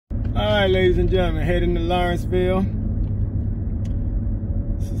Alright, ladies and gentlemen, heading to Lawrenceville.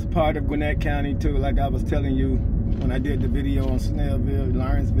 This is part of Gwinnett County too, like I was telling you when I did the video on Snellville.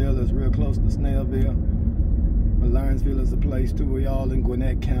 Lawrenceville is real close to Snellville, but Lawrenceville is a place too. We all in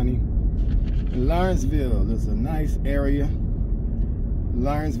Gwinnett County. And Lawrenceville is a nice area.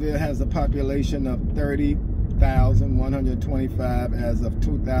 Lawrenceville has a population of 30,125 as of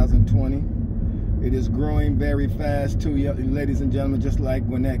 2020. It is growing very fast too, ladies and gentlemen, just like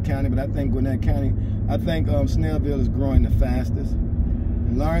Gwinnett County. But I think Snellville is growing the fastest.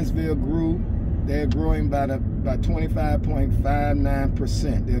 And Lawrenceville they're growing by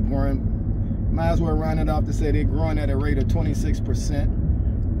 25.59%. They're growing, might as well round it off to say they're growing at a rate of 26%.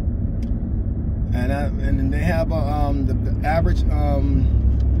 And they have the average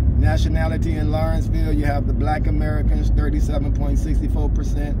nationality in Lawrenceville. You have the Black Americans,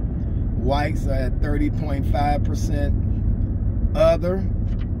 37.64%. Whites are at 30.5%. Other,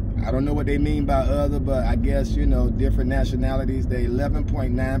 I don't know what they mean by other, but I guess, you know, different nationalities. They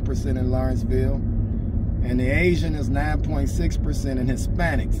 11.9% in Lawrenceville. And the Asian is 9.6%, and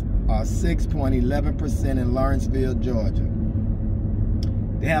Hispanics are 6.11% in Lawrenceville, Georgia.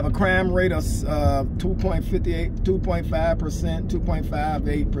 They have a crime rate of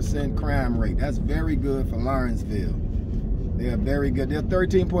 2.58% crime rate. That's very good for Lawrenceville. They are very good. They're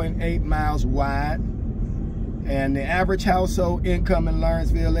 13.8 miles wide. And the average household income in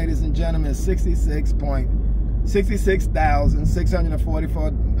Lawrenceville, ladies and gentlemen, is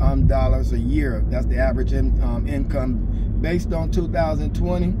 $66,644 a year. That's the average income based on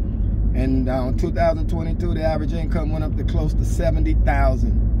 2020. And in 2022, the average income went up to close to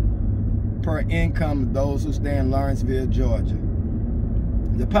 $70,000 per income of those who stay in Lawrenceville, Georgia.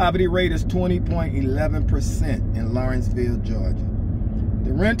 The poverty rate is 20.11% in Lawrenceville, Georgia.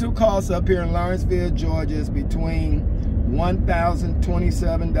 The rental cost up here in Lawrenceville, Georgia is between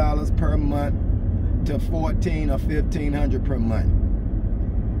 $1,027 per month to $1,400 or $1,500 per month.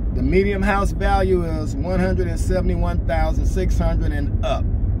 The median house value is $171,600 and up.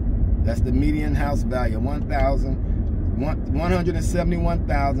 That's the median house value,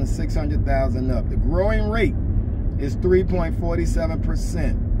 $171,600 up. The growing rate is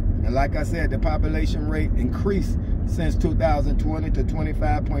 3.47%. And like I said, the population rate increased since 2020 to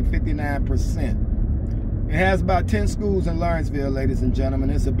 25.59%. It has about 10 schools in Lawrenceville, ladies and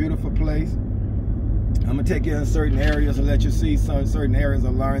gentlemen. It's a beautiful place. I'm gonna take you in certain areas and let you see certain areas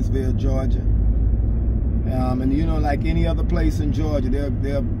of Lawrenceville, Georgia. And you know, like any other place in Georgia, they're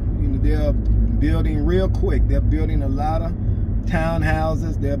building real quick. They're building a lot of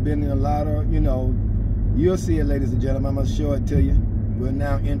townhouses. They're building a lot of, you know, you'll see it, ladies and gentlemen. I'm gonna show it to you. We're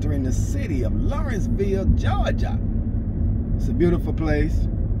now entering the city of Lawrenceville, Georgia. It's a beautiful place.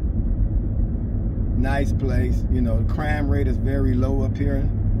 Nice place. You know, the crime rate is very low up here.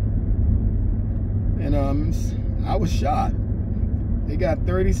 And I was shocked. They got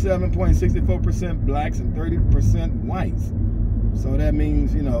 37.64% blacks and 30% whites. So that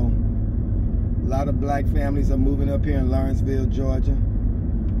means, you know, a lot of black families are moving up here in Lawrenceville, Georgia.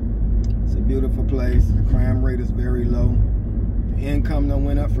 It's a beautiful place. The crime rate is very low. The income done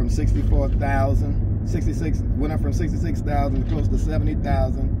went up from $66,000 close to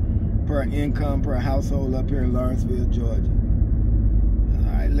 $70,000 per income per household up here in Lawrenceville, Georgia.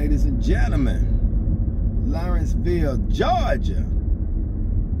 All right, ladies and gentlemen, Lawrenceville, Georgia.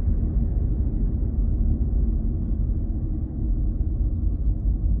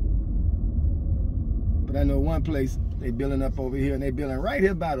 But I know one place they building up over here, and they building right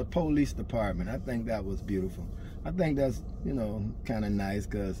here by the police department. I think that was beautiful. I think that's, you know, kind of nice,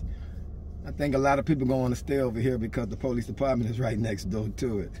 because I think a lot of people going to stay over here because the police department is right next door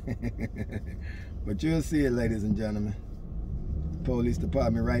to it. But you'll see it, ladies and gentlemen. Police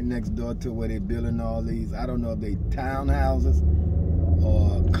department right next door to where they're building all these. I don't know if they townhouses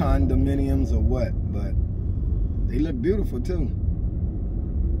or condominiums or what, but they look beautiful too.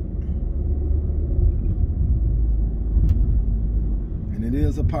 And it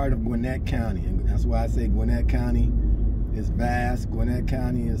is a part of Gwinnett County, and that's why I say Gwinnett County is vast. Gwinnett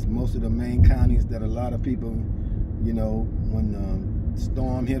County is most of the main counties that a lot of people, you know, when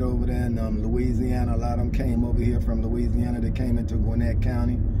storm hit over there in Louisiana, a lot of them came over here from Louisiana. They came into Gwinnett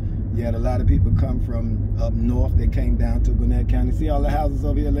County. You had a lot of people come from up north. They came down to Gwinnett County. See all the houses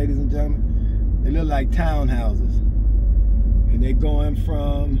over here, ladies and gentlemen? They look like townhouses. And they going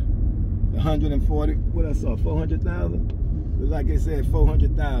from 140, what I saw, 400,000? Like I said,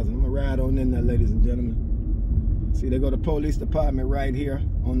 400,000. I'm gonna ride on in there, ladies and gentlemen. See, they go to the police department right here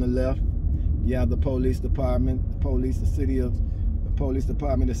on the left. You have the police department, the police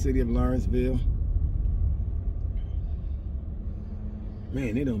department, the city of Lawrenceville.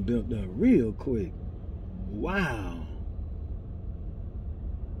 Man, they done built up real quick. Wow.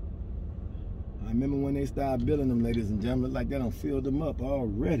 I remember when they started building them, ladies and gentlemen, like they done filled them up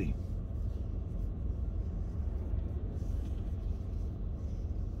already.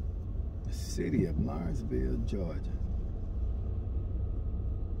 The city of Lawrenceville, Georgia.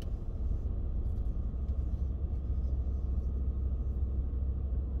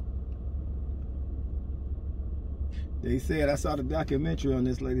 They said, I saw the documentary on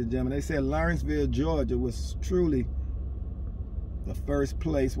this, ladies and gentlemen. They said Lawrenceville, Georgia was truly the first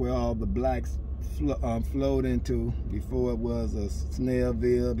place where all the blacks flowed into, before it was a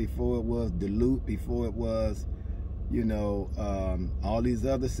Snellville, before it was Duluth, before it was, you know, all these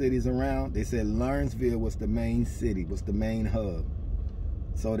other cities around. They said Lawrenceville was the main city, was the main hub.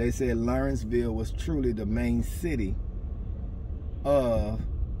 So they said Lawrenceville was truly the main city of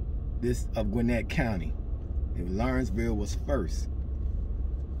Gwinnett County. And Lawrenceville was first.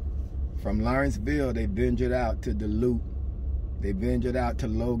 From Lawrenceville, they ventured out to Duluth. They ventured out to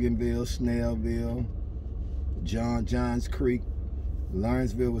Loganville, Snellville, Johns Creek.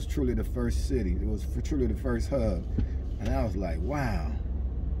 Lawrenceville was truly the first city. It was truly the first hub. And I was like, wow.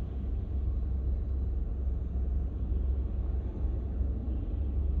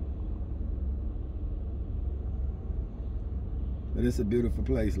 But it's a beautiful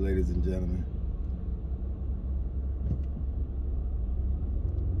place, ladies and gentlemen.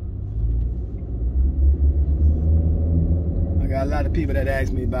 I got a lot of people that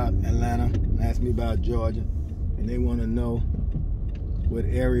ask me about Atlanta, ask me about Georgia, and they want to know what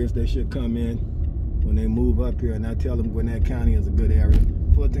areas they should come in when they move up here. And I tell them Gwinnett County is a good area.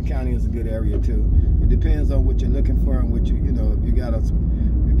 Fulton County is a good area too. It depends on what you're looking for and what you know,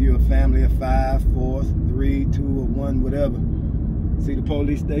 if you're a family of 5, 4, 3, 2, or 1, whatever. See the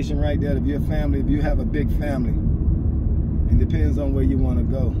police station right there? If you're a family, if you have a big family, it depends on where you want to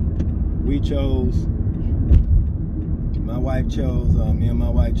go. My wife chose, me and my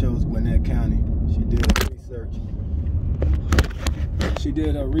wife chose Gwinnett County. She did her research. She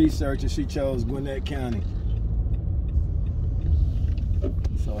did her research and she chose Gwinnett County.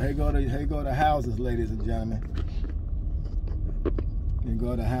 So here go the houses, ladies and gentlemen. Here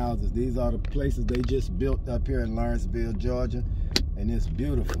go the houses. These are the places they just built up here in Lawrenceville, Georgia, and it's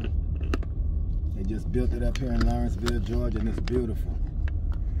beautiful. They just built it up here in Lawrenceville, Georgia, and it's beautiful.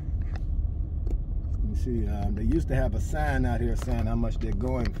 You see, they used to have a sign out here saying how much they're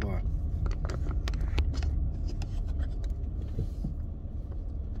going for.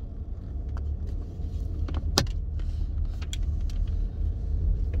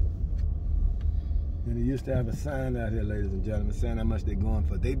 And they used to have a sign out here, ladies and gentlemen, saying how much they're going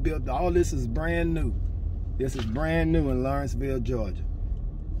for. They built, all this is brand new. This is brand new in Lawrenceville, Georgia.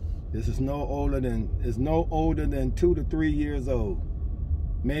 This is no older than 2 to 3 years old.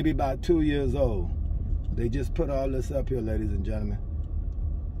 Maybe about 2 years old. They just put all this up here, ladies and gentlemen.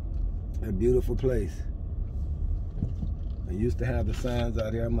 A beautiful place. They used to have the signs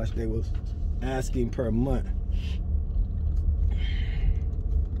out here how much they was asking per month.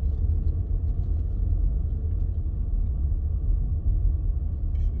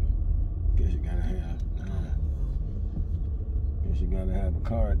 Guess you gotta have a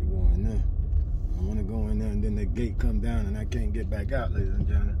card to go in there. I want to go in there and then the gate come down and I can't get back out, ladies and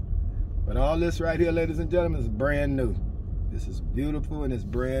gentlemen. But all this right here, ladies and gentlemen, is brand new. This is beautiful and it's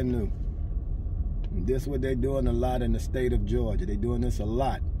brand new. And this is what they're doing a lot in the state of Georgia. They're doing this a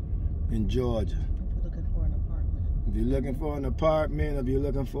lot in Georgia. If you're looking for an apartment. If you're looking for an apartment, if you're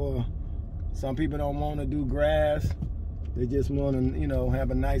looking for, some people don't want to do grass. They just want to, you know,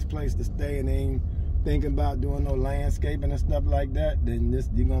 have a nice place to stay and they ain't thinking about doing no landscaping and stuff like that. Then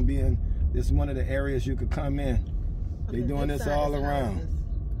you're gonna be in. This is one of the areas you could come in. Okay, they're doing this all around.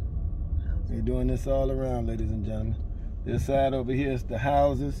 They're doing this all around, ladies and gentlemen. This side over here is the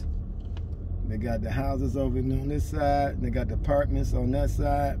houses. They got the houses over on this side. And they got the apartments on that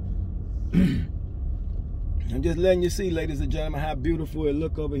side. I'm just letting you see, ladies and gentlemen, how beautiful it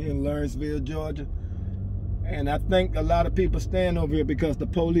look over here in Lawrenceville, Georgia. And I think a lot of people stand over here because the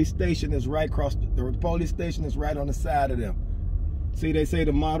police station is right across. The police station is right on the side of them. See, they say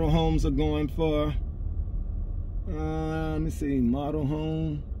the model homes are going for. Let me see, model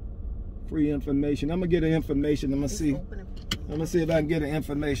home. Free information. I'm gonna get the information. I'm gonna see if I can get the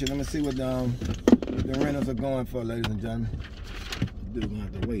information. I'm gonna see what the renters are going for, ladies and gentlemen. Dude's gonna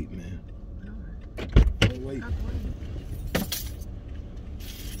have to wait, man. Don't wait.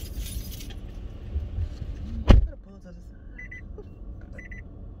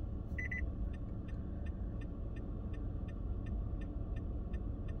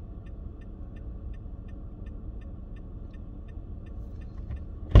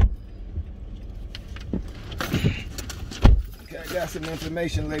 got some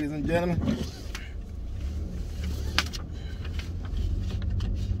information, ladies and gentlemen.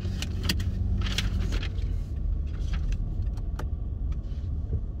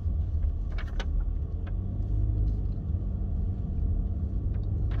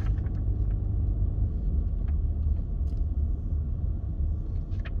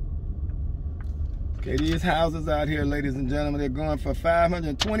 Okay, these houses out here, ladies and gentlemen, they're going for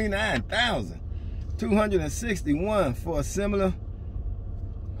 $529,261 for a similar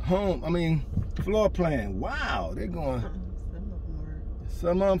home. I mean, floor plan. Wow, they're going.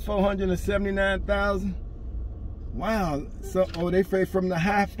 Some of them $479,000. Wow. So, oh, they say from the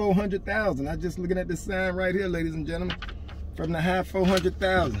high $400,000. I'm just looking at the sign right here, ladies and gentlemen. From the high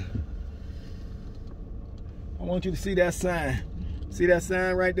 $400,000. I want you to see that sign. See that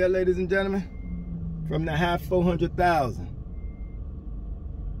sign right there, ladies and gentlemen? From the high $400,000.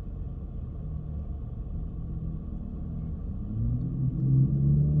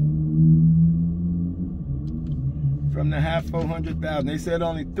 From the high $400,000. They said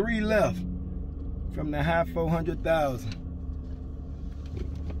only 3 left. From the high $400,000.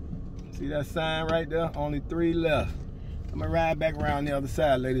 See that sign right there? Only 3 left. I'm gonna ride back around the other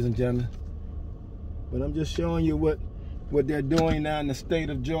side, ladies and gentlemen. But I'm just showing you what they're doing now in the state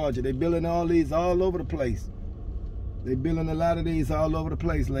of Georgia. They're building all these all over the place. They're building a lot of these all over the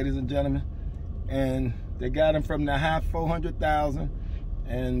place, ladies and gentlemen. And they got them from the high $400,000.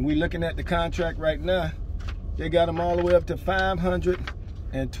 And we're looking at the contract right now. They got them all the way up to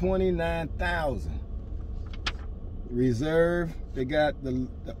 $529,000. Reserve, they got the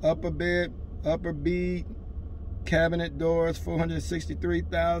upper bed, upper bead, cabinet doors,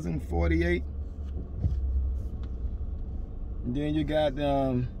 $463,048. And then you got,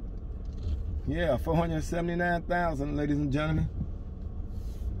 yeah, $479,000, ladies and gentlemen.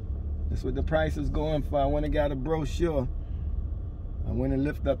 That's what the price is going for. I went and got a brochure. I went and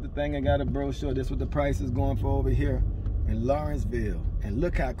lifted up the thing and got a brochure. That's what the price is going for over here in Lawrenceville. And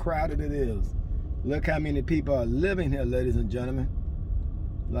look how crowded it is. Look how many people are living here, ladies and gentlemen.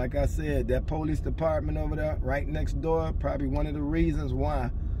 Like I said, that police department over there, right next door, probably one of the reasons why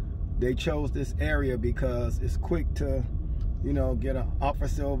they chose this area, because it's quick to, you know, get an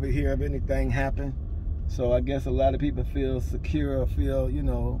officer over here if anything happened. So I guess a lot of people feel secure, or feel, you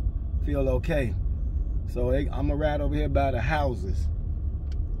know, feel okay. So I'm gonna ride over here by the houses.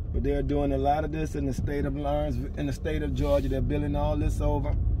 But they're doing a lot of this in the state of Lawrenceville, in the state of Georgia. They're building all this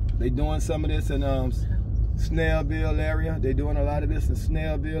over. They're doing some of this in Snellville area. They're doing a lot of this in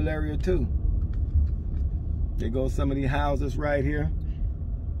Snellville area too. There go some of these houses right here.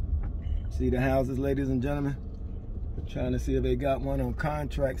 See the houses, ladies and gentlemen? I'm trying to see if they got one on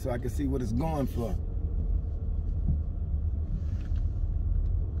contract so I can see what it's going for.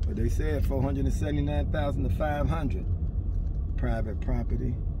 But they said $479,000 to $500. Private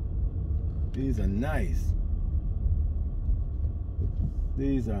property. These are nice.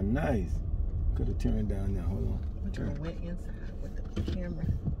 These are nice. Could have turned down now. Hold on. But you went inside with the camera.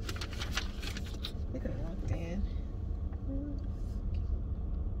 They could have walked in.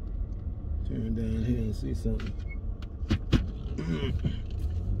 Turn down here and see something.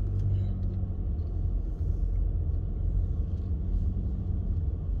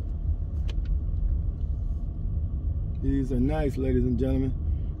 These are nice, ladies and gentlemen.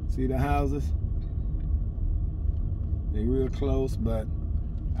 See the houses? They're real close, but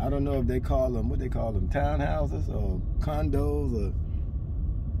I don't know if they call them, what they call them, townhouses or condos, or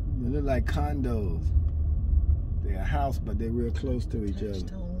they look like condos. They're a house, but they're real close to each other.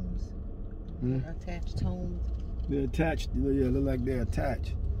 Attached homes. Attached homes. They're attached. Yeah, look like they're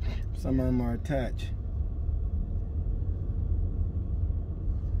attached. Some of them are attached.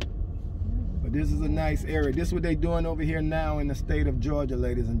 But this is a nice area. This is what they're doing over here now in the state of Georgia,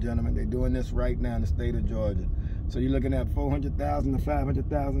 ladies and gentlemen. They're doing this right now in the state of Georgia. So you're looking at $400,000 to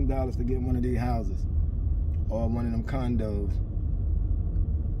 $500,000 to get one of these houses or one of them condos.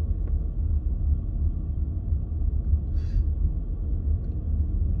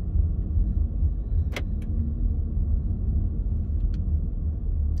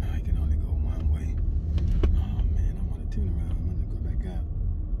 Oh, you can only go one way. Oh man, I want to turn around. I'm gonna go back out.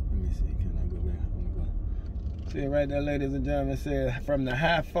 Let me see. Can I go back? I'm gonna go. See right there, ladies and gentlemen, it says from the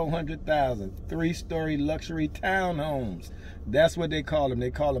high 400,000, 3-story luxury townhomes. That's what they call them.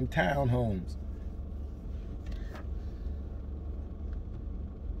 They call them townhomes.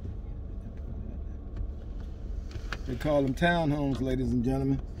 They call them townhomes, ladies and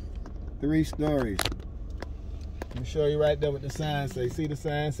gentlemen. 3 stories. Let me show you right there what the sign say. See the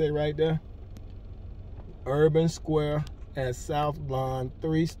sign say right there? Urban Square at South Lawn,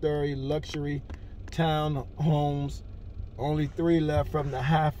 3-story luxury townhomes Only 3 left from the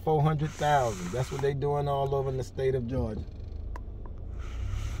high 400,000. That's what they doing all over in the state of Georgia.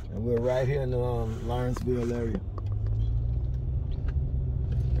 And we're right here in the Lawrenceville area.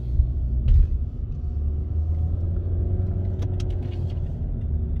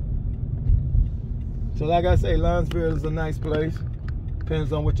 So like I say, Lawrenceville is a nice place.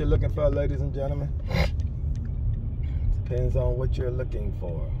 Depends on what you're looking for, ladies and gentlemen. Depends on what you're looking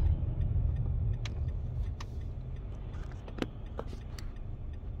for.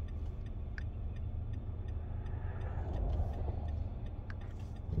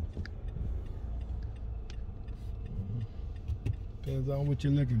 Depends on what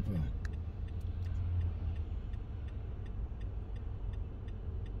you're looking for.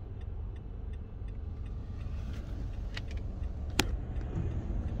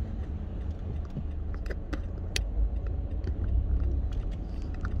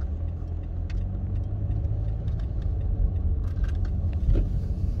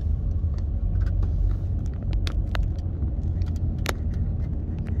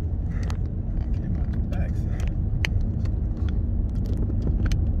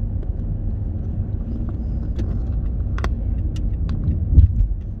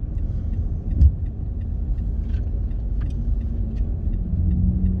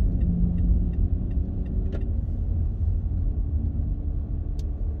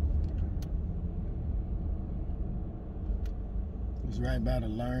 Right by the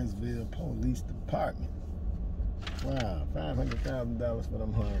Lawrenceville Police Department. Wow, $500,000 for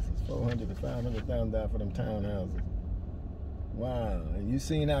them houses. $400,000 to $500,000 for them townhouses. Wow, and you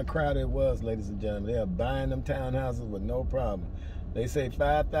seen how crowded it was, ladies and gentlemen. They are buying them townhouses with no problem. They say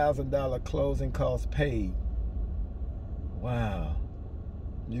 $5,000 closing costs paid. Wow.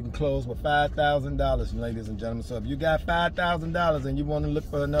 You can close with $5,000, ladies and gentlemen. So if you got $5,000 and you want to look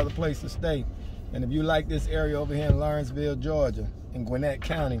for another place to stay, and if you like this area over here in Lawrenceville, Georgia, in Gwinnett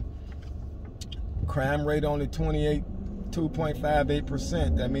County, crime rate only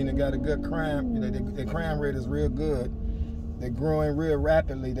 2.58%. That means they got a good crime. The crime rate is real good. They're growing real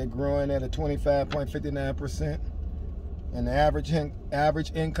rapidly. They're growing at a 25.59%. And the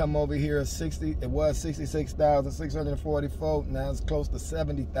average income over here is $66,644. Now it's close to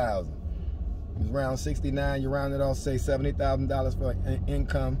 $70,000. It was around 69. You round it off, say $70,000 for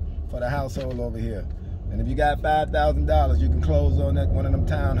income for the household over here. And if you got $5,000, you can close on that one of them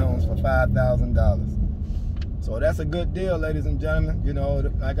townhomes for $5,000. So that's a good deal, ladies and gentlemen. You know,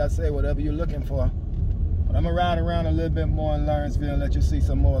 like I say, whatever you're looking for. But I'm gonna ride around a little bit more in Lawrenceville and let you see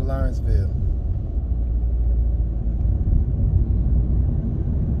some more of Lawrenceville.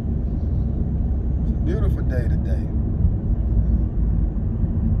 It's a beautiful day today.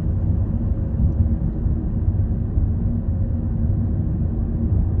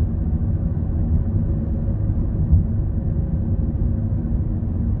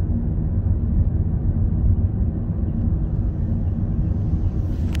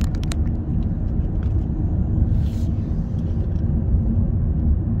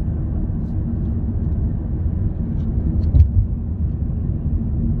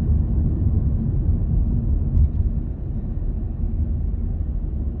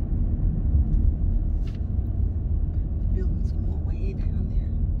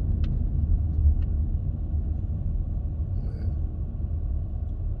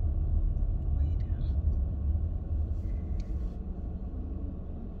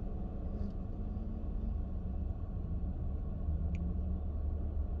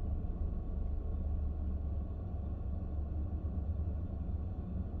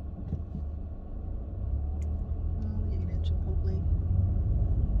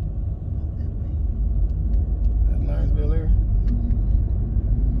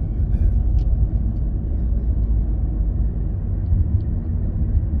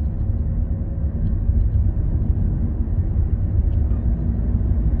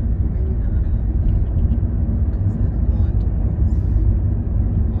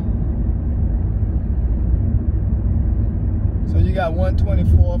 You got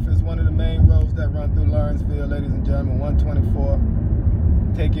 124th is one of the main roads that run through Lawrenceville, ladies and gentlemen. 124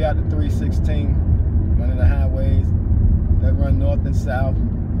 take you out to 316, one of the highways that run north and south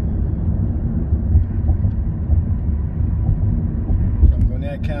from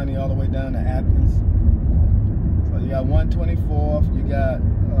Gwinnett County all the way down to Athens. So you got 124th, you got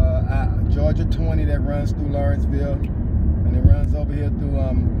Georgia 20 that runs through Lawrenceville, and it runs over here through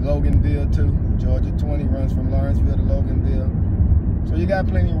Loganville too. Georgia 20 runs from Lawrenceville to Loganville. So you got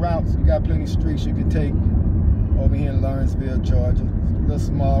plenty of routes, you got plenty of streets you can take over here in Lawrenceville, Georgia. It's a little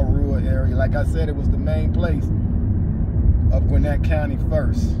small rural area. Like I said, it was the main place of Gwinnett County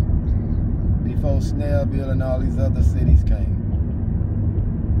first. before Snellville and all these other cities came.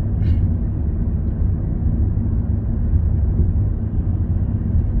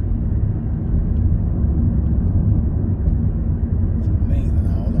 It's amazing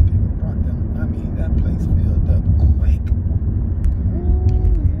how all them people brought them. I mean, that place filled up quick.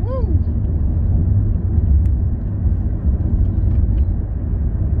 Woo.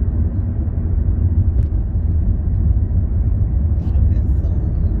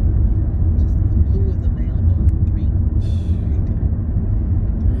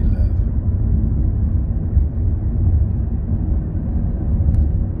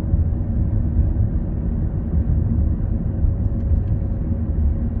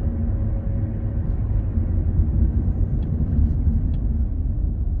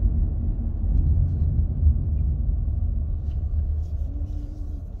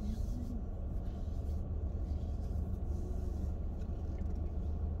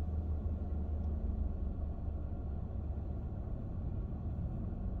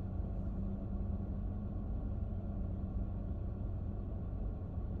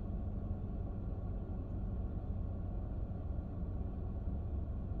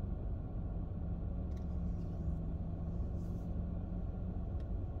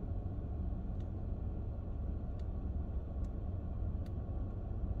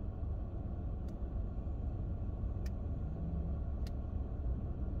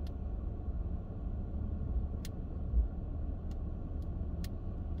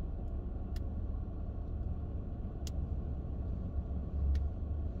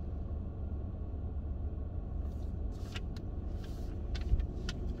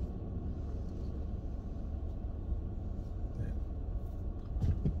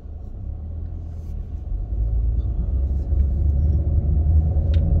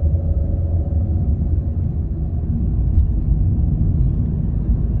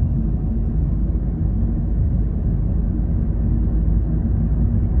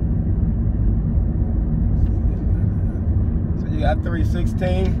 Got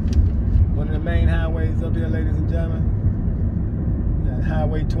 316, one of the main highways up here, ladies and gentlemen. Got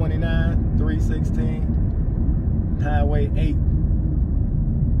Highway 29, 316, Highway 8.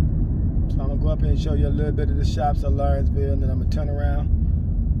 So I'm gonna go up here and show you a little bit of the shops of Lawrenceville, and then I'm gonna turn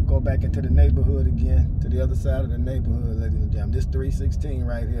around, go back into the neighborhood again, to the other side of the neighborhood, ladies and gentlemen. This 316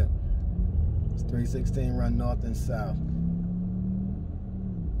 right here. It's 316 run north and south.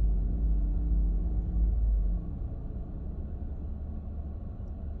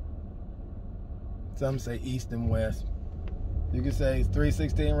 Some say east and west. You can say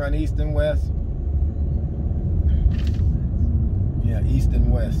 316 run east and west. Yeah, east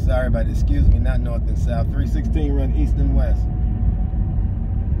and west. Sorry about it. Excuse me, not north and south. 316 run east and west.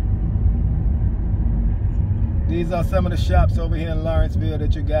 These are some of the shops over here in Lawrenceville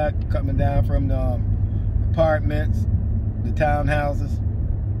that you got coming down from the apartments, the townhouses,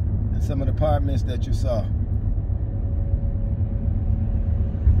 and some of the apartments that you saw.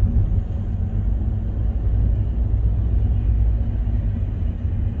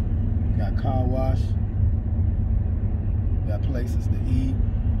 Got car wash, got places to eat.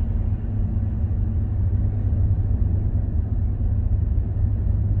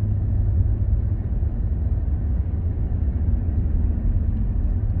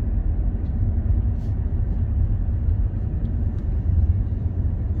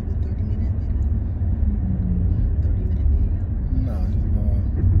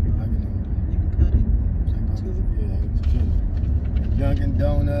 Dunkin'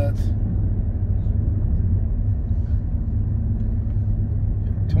 Donuts,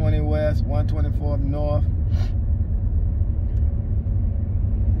 20 West, 124 North.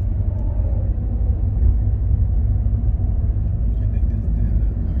 I think this is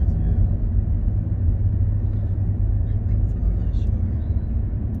Lawrenceville.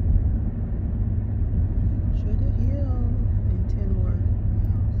 Sugar Hill and 10 more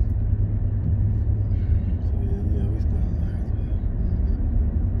miles. So yeah, we still in Lawrenceville.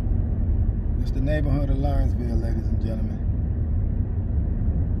 It's the neighborhood of Lawrenceville, ladies and gentlemen.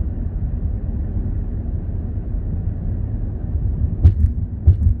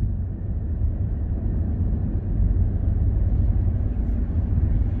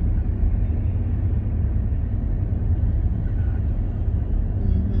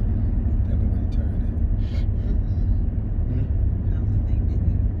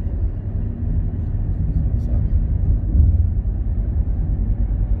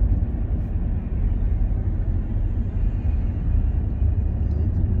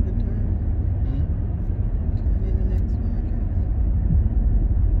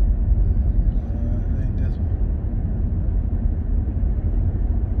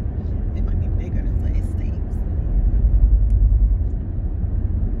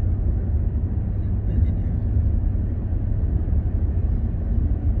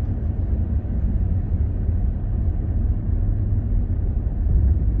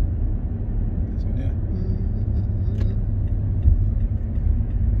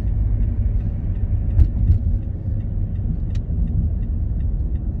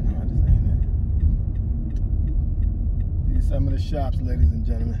 shops, ladies and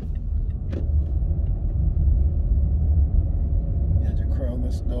gentlemen. You got your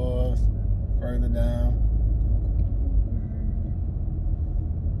Kroger stores further down.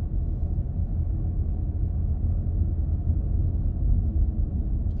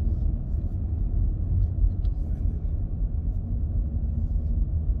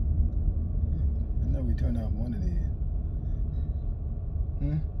 I know we turned out one of these.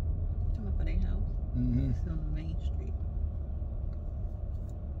 Come up for their house. It's on the main street.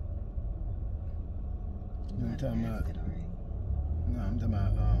 No, I'm talking about. No, I'm talking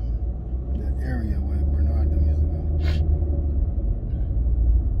about that area where Bernard them used to go.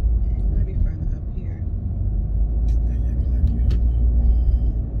 Maybe further up here. Yeah, you go like you.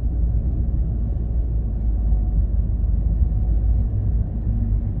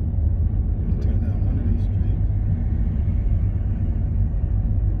 Turn down one of these streets.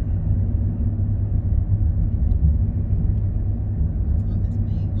 It's on this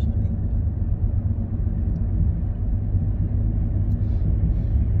main street.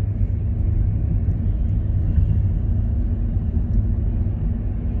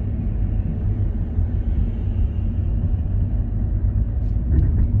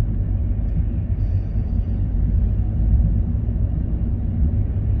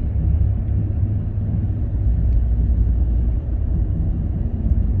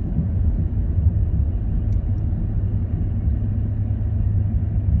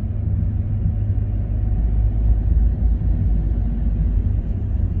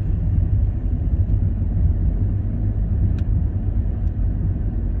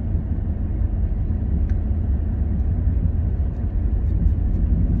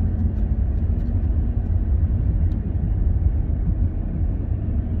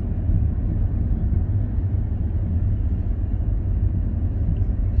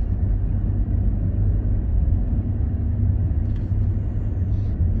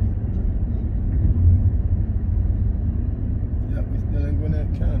 Yep, we're still in Gwinnett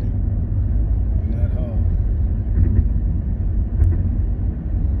County. Gwinnett Hall.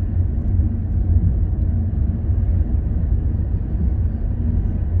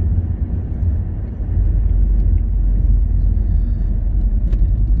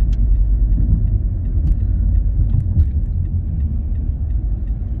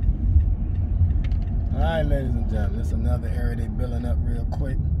 Alright, ladies and gentlemen, this is another area they building up real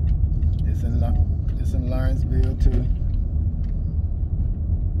quick. It's in Lawrenceville too.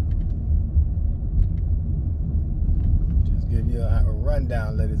 Just give you a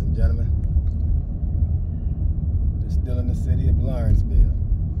rundown, ladies and gentlemen. Just still in the city of Lawrenceville.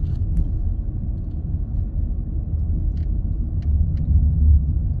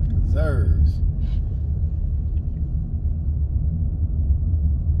 Preserves.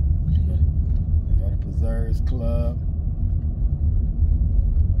 They got a Preserves Club.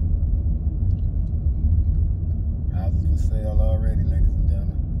 Houses for sale already, ladies and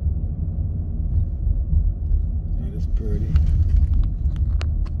gentlemen. It is pretty.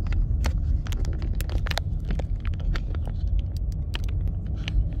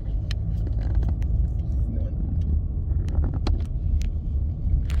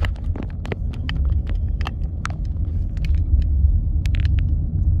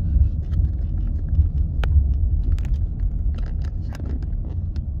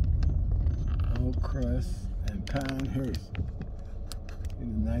 Crest and Pinehurst. It's a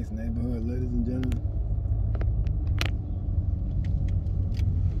nice neighborhood, ladies and gentlemen.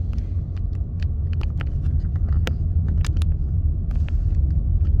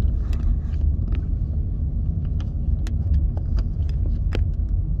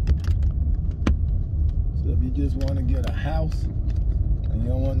 So if you just want to get a house and you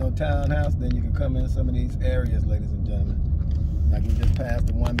don't want no townhouse, then you can come in some of these areas, ladies and gentlemen. Like we just passed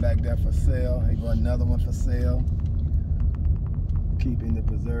the one back there for sale. Here go another one for sale. Keeping the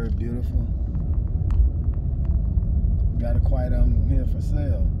preserve beautiful. Got quite here for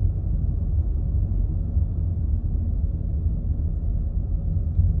sale.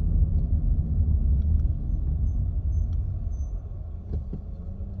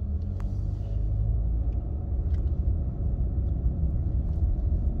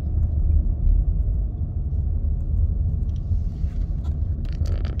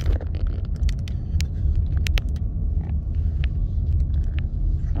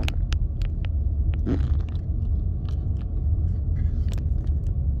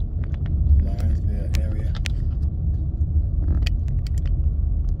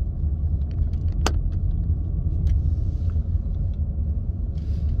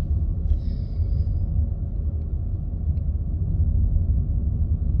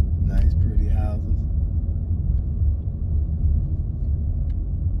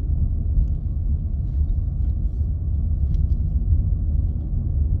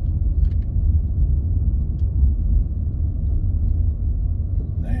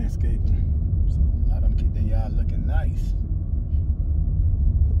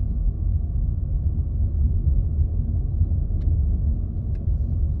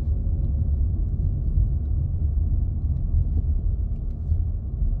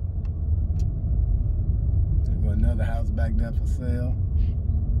 like that for sale.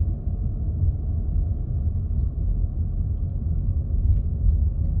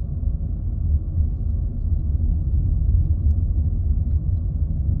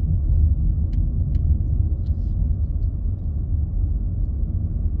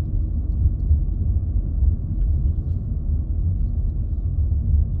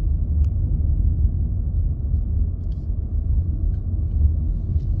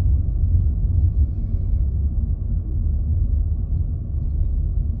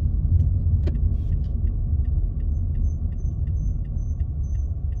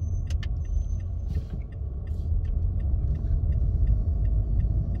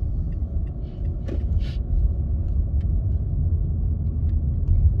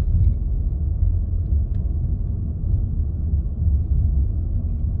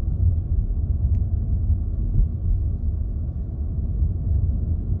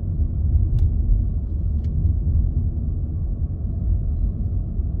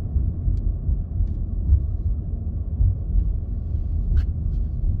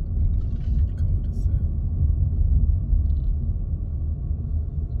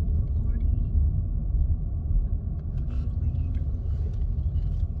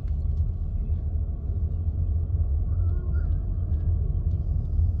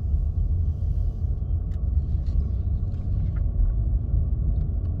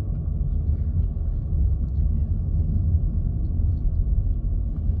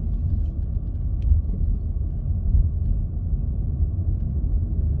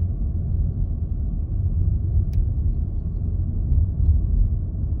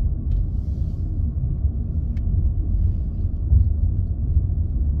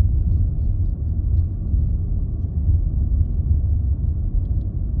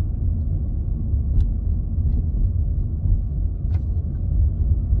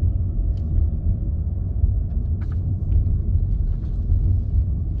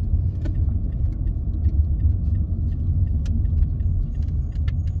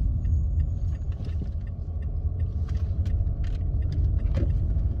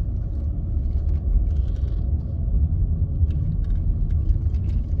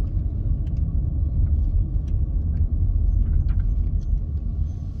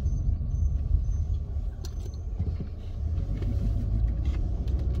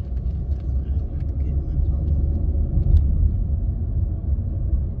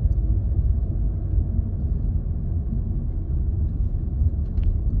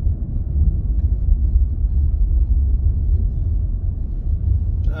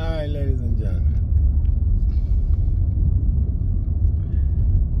 Ladies and gentlemen,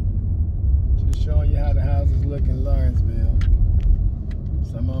 just showing you how the houses look in Lawrenceville.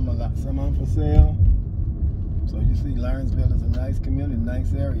 Some of them for sale. So you see, Lawrenceville is a nice community,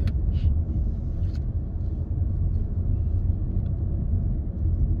 nice area.